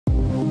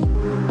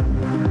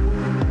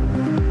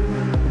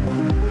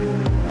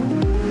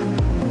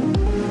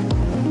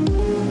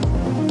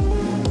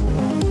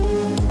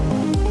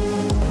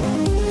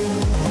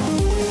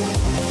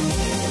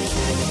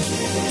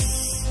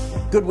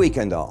Good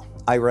weekend all.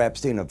 Ira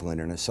Epstein of Linn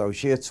and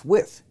Associates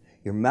with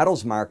your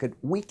Metals Market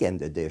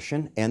Weekend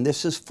Edition, and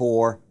this is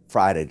for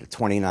Friday, the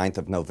 29th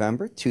of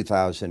November,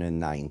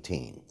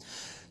 2019.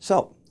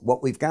 So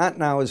what we've got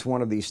now is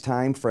one of these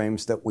time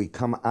frames that we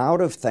come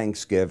out of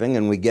Thanksgiving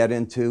and we get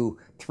into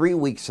 3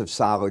 weeks of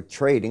solid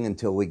trading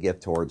until we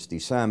get towards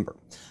December.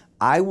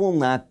 I will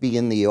not be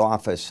in the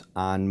office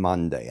on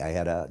Monday. I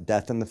had a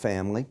death in the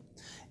family,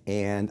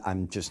 and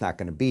I'm just not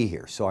going to be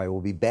here. So I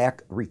will be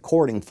back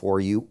recording for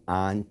you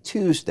on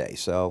Tuesday.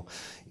 So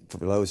for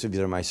those of you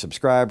that are my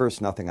subscribers,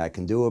 nothing I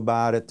can do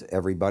about it.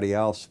 Everybody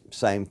else,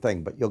 same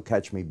thing, but you'll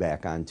catch me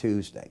back on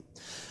Tuesday.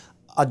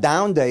 A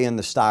down day in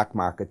the stock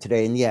market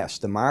today, and yes,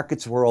 the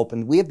markets were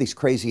open. We have these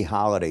crazy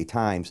holiday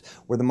times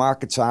where the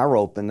markets are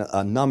open,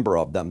 a number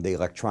of them. The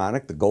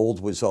electronic, the gold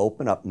was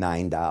open, up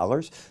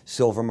 $9.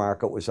 Silver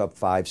market was up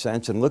 5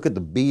 cents, and look at the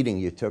beating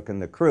you took in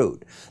the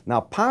crude. Now,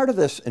 part of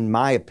this, in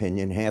my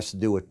opinion, has to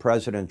do with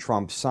President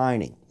Trump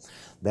signing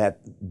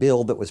that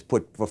bill that was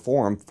put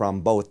before him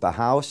from both the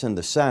House and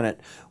the Senate,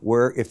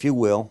 where, if you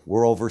will,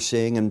 we're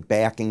overseeing and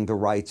backing the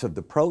rights of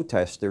the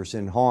protesters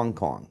in Hong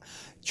Kong.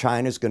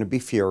 China's going to be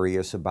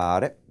furious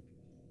about it.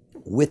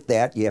 With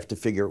that, you have to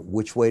figure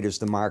which way does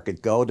the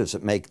market go? Does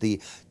it make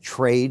the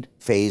trade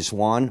phase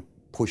one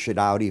push it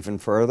out even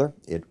further?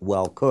 It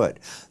well could.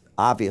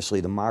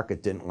 Obviously, the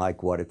market didn't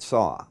like what it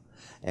saw,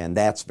 and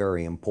that's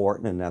very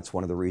important, and that's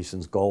one of the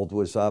reasons gold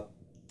was up.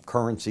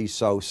 Currency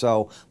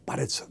so-so, but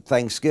it's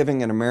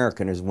Thanksgiving in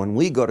America, is when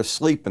we go to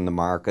sleep in the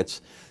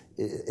markets,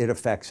 it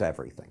affects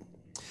everything.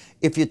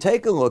 If you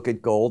take a look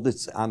at gold,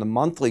 it's on the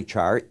monthly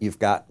chart, you've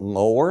got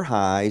lower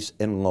highs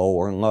and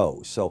lower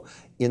lows. So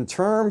in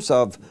terms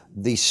of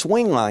the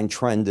swing line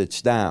trend,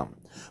 it's down.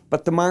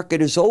 But the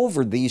market is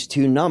over these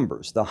two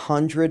numbers, the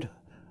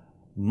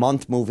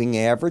 100-month moving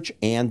average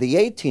and the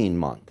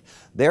 18-month.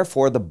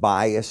 Therefore, the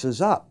bias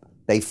is up.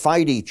 They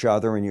fight each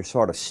other and you're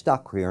sort of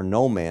stuck here in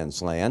no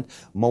man's land.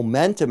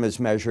 Momentum is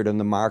measured in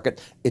the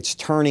market. It's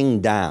turning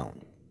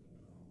down.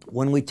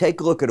 When we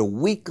take a look at a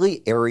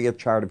weekly area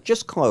chart of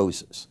just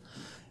closes,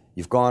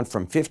 you've gone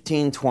from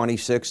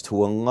 1526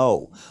 to a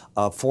low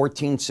of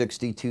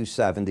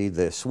 1462.70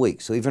 this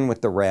week. So even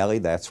with the rally,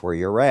 that's where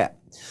you're at.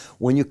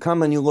 When you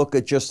come and you look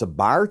at just a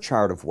bar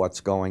chart of what's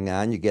going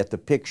on, you get the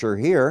picture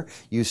here.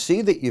 You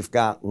see that you've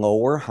got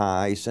lower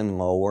highs and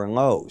lower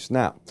lows.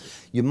 Now,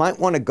 you might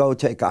want to go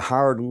take a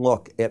hard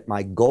look at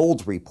my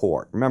gold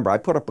report. Remember, I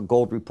put up a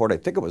gold report, I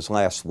think it was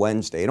last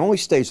Wednesday. It only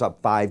stays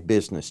up 5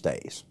 business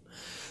days.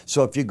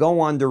 So if you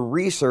go under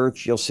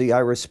research, you'll see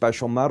Ira's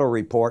special metal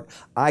report.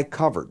 I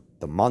covered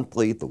the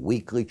monthly, the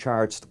weekly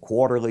charts, the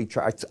quarterly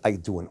charts. I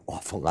do an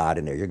awful lot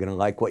in there. You're going to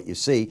like what you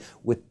see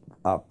with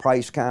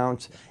price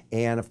counts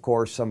and, of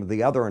course, some of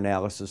the other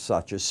analysis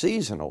such as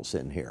seasonals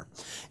in here.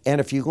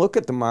 And if you look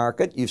at the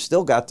market, you've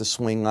still got the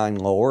swing line,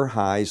 lower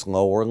highs,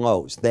 lower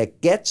lows.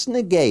 That gets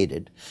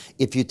negated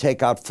if you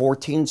take out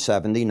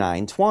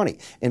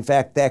 1479.20. In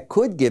fact, that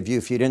could give you,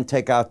 if you didn't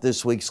take out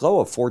this week's low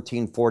of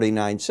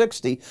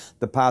 1449.60,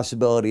 the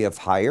possibility of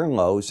higher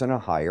lows and a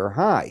higher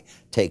high,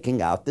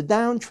 taking out the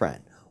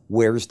downtrend.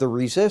 Where's the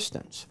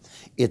resistance?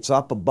 It's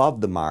up above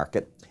the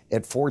market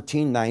at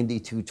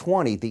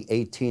 1492.20, the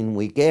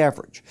 18-week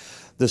average.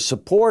 The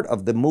support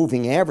of the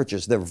moving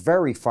averages, they're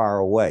very far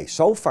away.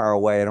 So far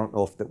away, I don't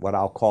know if what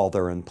I'll call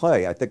they're in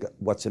play. I think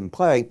what's in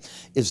play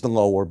is the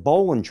lower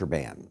Bollinger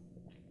Band.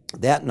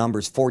 That number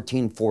is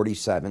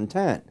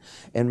 1447.10.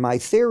 And my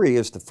theory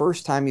is the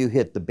first time you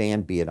hit the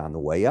band, be it on the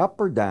way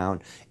up or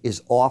down,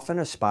 is often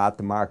a spot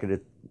the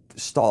market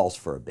stalls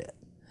for a bit.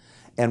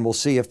 And we'll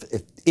see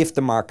if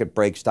the market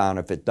breaks down,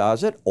 if it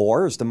does it,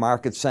 or is the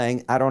market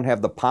saying, I don't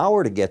have the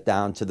power to get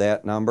down to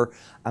that number,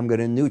 I'm going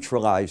to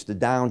neutralize the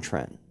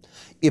downtrend.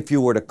 If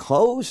you were to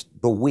close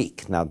the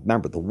week, now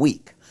remember the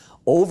week,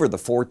 over the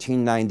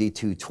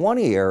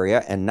 1492.20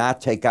 area and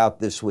not take out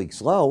this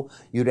week's low,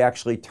 you'd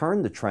actually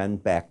turn the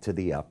trend back to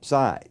the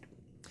upside.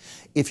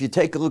 If you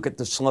take a look at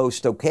the slow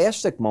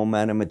stochastic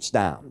momentum, it's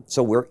down.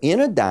 So we're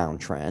in a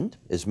downtrend,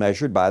 as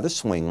measured by the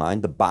swing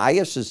line. The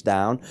bias is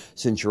down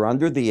since you're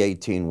under the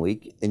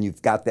 18-week, and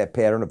you've got that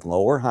pattern of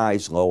lower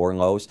highs, lower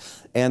lows,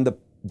 and the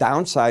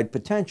downside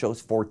potential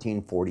is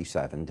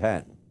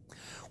 1447.10.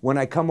 When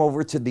I come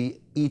over to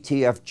the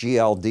ETF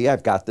GLD,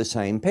 I've got the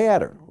same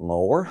pattern.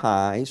 Lower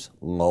highs,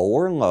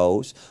 lower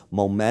lows,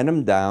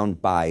 momentum down,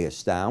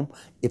 bias down.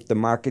 If the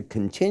market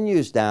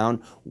continues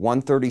down,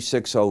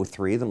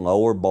 136.03, the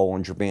lower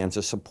Bollinger Band's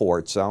a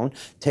support zone.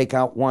 Take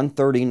out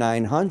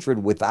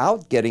 13900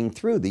 without getting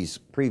through these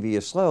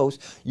previous lows,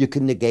 you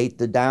can negate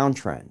the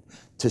downtrend.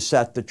 To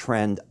set the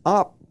trend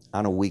up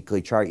on a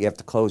weekly chart, you have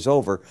to close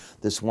over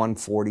this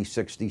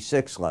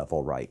 140.66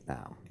 level right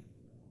now.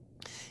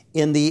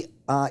 In the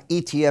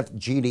ETF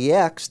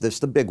GDX, this is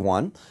the big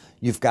one,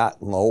 you've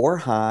got lower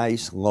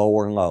highs,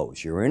 lower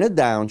lows. You're in a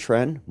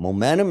downtrend.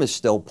 Momentum is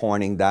still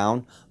pointing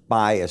down.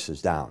 Bias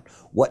is down.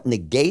 What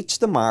negates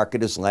the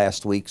market is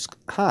last week's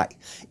high.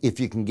 If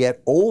you can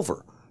get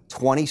over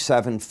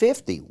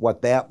 27.50.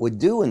 What that would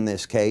do in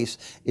this case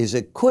is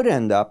it could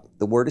end up,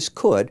 the word is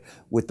could,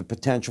 with the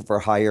potential for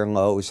higher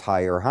lows,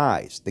 higher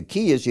highs. The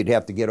key is you'd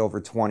have to get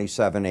over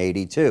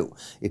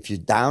 27.82. If you're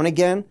down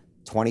again,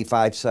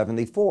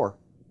 25.74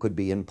 could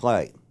be in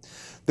play.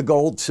 The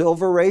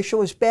gold-silver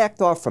ratio is backed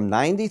off from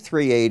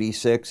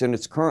 93.86, and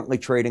it's currently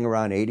trading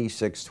around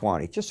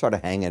 86.20, just sort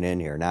of hanging in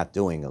here, not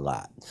doing a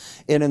lot.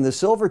 And in the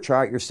silver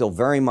chart, you're still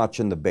very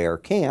much in the bear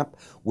camp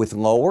with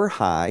lower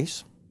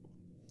highs,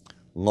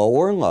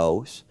 lower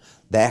lows.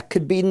 That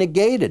could be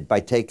negated by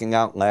taking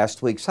out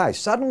last week's high.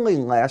 Suddenly,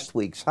 last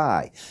week's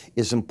high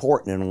is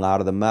important in a lot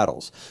of the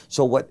metals.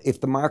 So what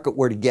if the market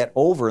were to get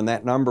over, and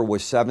that number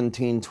was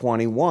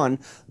 1721,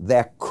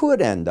 that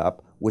could end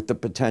up with the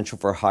potential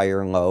for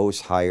higher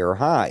lows, higher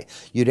high.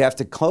 You'd have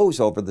to close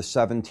over the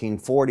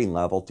 1740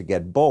 level to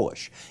get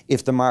bullish.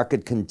 If the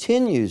market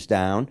continues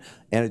down,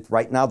 and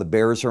right now the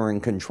bears are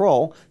in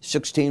control,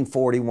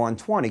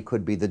 1641.20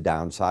 could be the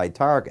downside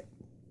target.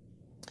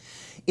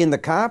 In the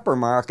copper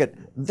market,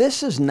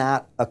 this is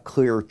not a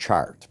clear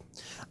chart.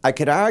 I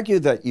could argue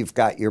that you've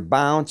got your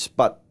bounce,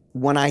 but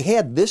when I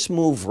had this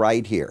move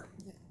right here,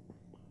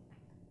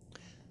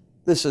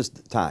 this is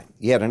the time.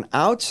 You had an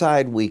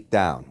outside week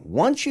down.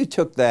 Once you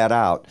took that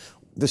out,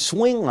 the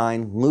swing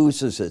line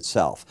loses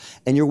itself,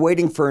 and you're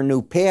waiting for a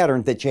new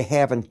pattern that you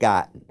haven't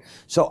gotten.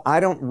 So I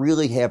don't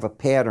really have a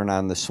pattern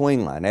on the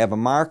swing line. I have a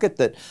market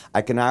that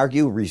I can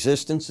argue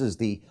resistance is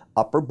the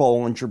upper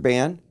Bollinger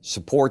Band,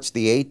 supports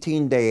the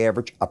 18-day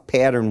average. A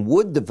pattern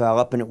would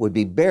develop and it would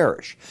be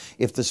bearish.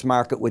 If this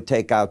market would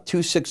take out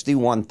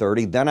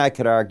 261.30, then I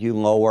could argue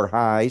lower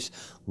highs,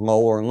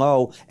 lower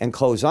low, and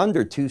close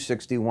under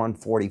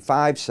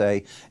 261.45,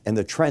 say, and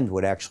the trend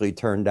would actually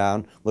turn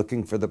down,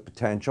 looking for the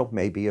potential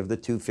maybe of the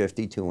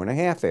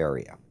 252.5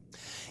 area.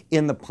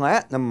 In the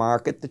platinum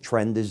market, the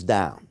trend is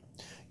down.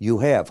 You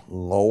have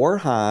lower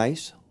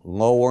highs,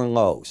 lower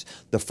lows.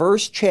 The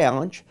first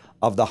challenge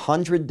of the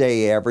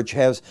 100-day average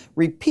has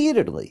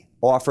repeatedly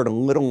offered a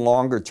little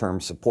longer-term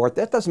support.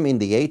 That doesn't mean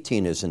the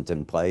 18 isn't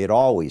in play. It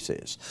always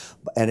is.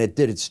 And it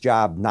did its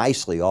job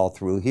nicely all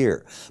through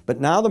here. But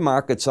now the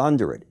market's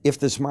under it. If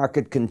this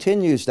market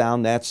continues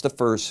down, that's the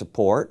first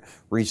support.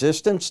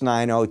 Resistance,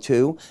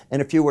 902.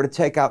 And if you were to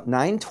take out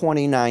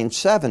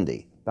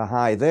 929.70, the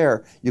high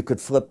there, you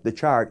could flip the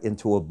chart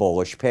into a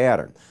bullish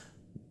pattern.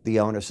 The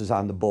onus is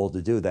on the bull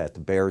to do that. The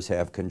bears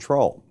have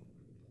control.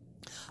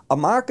 A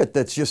market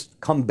that's just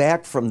come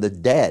back from the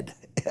dead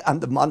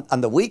on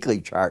the weekly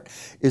chart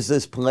is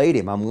this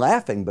palladium. I'm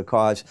laughing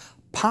because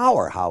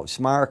powerhouse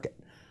market.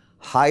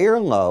 Higher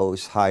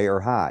lows,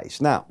 higher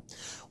highs. Now,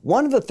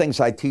 one of the things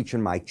I teach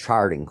in my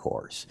charting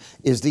course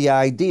is the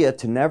idea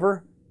to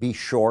never be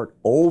short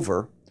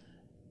over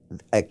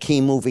a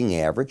key moving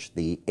average,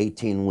 the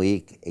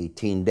 18-week,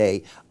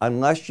 18-day,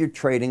 unless you're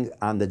trading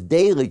on the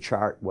daily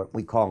chart, what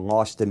we call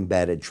lost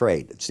embedded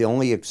trade. It's the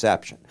only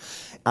exception.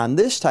 On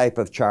this type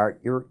of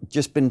chart, you've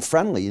just been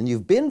friendly, and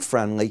you've been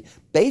friendly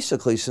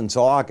basically since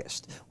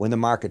August, when the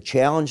market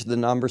challenged the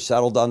number,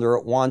 settled under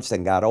it once,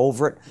 then got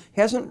over it,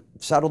 hasn't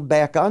settled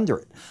back under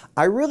it.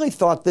 I really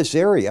thought this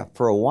area,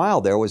 for a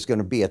while there, was going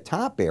to be a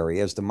top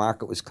area as the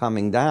market was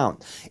coming down.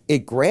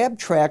 It grabbed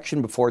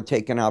traction before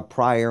taking out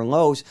prior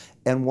lows,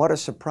 and what a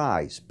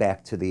surprise,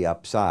 back to the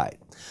upside.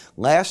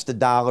 Last, the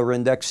dollar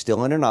index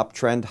still in an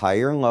uptrend,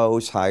 higher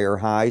lows, higher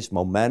highs,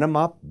 momentum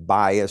up,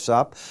 bias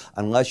up.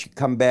 Unless you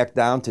come back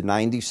down to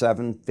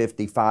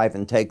 97.55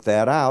 and take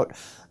that out,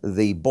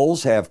 the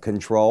bulls have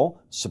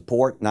control,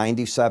 support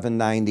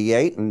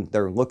 97.98, and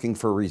they're looking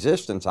for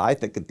resistance, I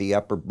think, at the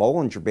upper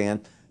Bollinger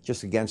Band,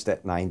 just against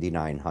that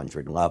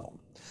 9,900 level.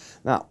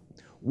 Now,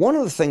 one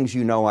of the things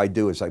you know I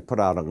do is I put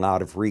out a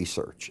lot of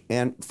research.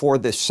 And for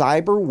the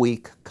Cyber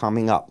Week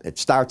coming up, it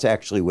starts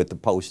actually with the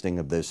posting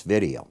of this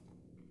video.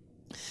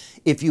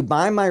 If you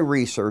buy my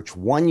research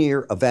 1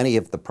 year of any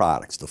of the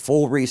products, the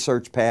full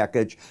research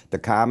package, the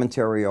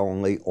commentary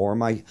only, or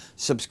my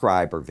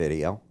subscriber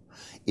video,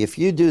 if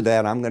you do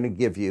that, I'm going to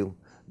give you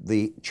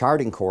the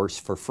charting course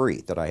for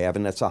free that I have,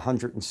 and that's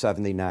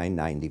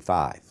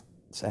 $179.95.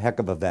 It's a heck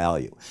of a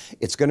value.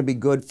 It's going to be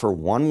good for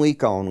 1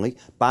 week only.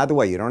 By the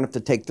way, you don't have to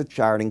take the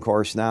charting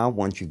course now.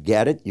 Once you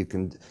get it, you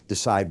can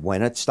decide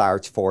when it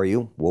starts for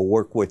you. We'll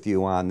work with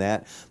you on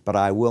that, but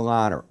I will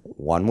honor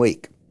 1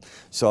 week.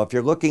 So if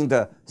you're looking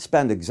to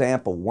spend,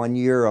 example, 1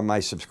 year on my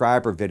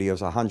subscriber videos,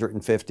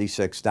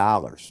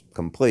 $156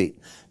 complete.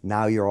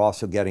 Now you're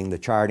also getting the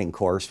charting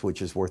course,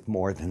 which is worth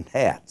more than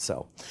that.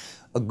 So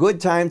a good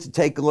time to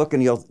take a look,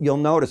 and you'll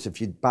notice if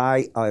you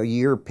buy a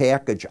year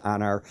package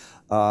on our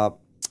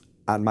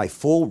on my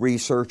full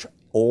research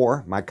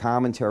or my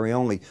commentary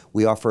only,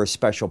 we offer a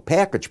special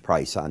package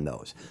price on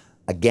those.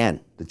 Again,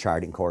 the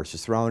charting course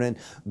is thrown in.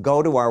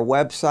 Go to our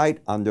website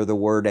under the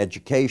word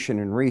education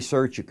and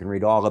research. You can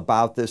read all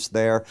about this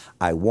there.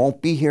 I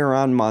won't be here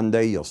on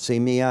Monday. You'll see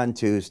me on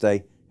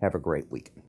Tuesday. Have a great weekend.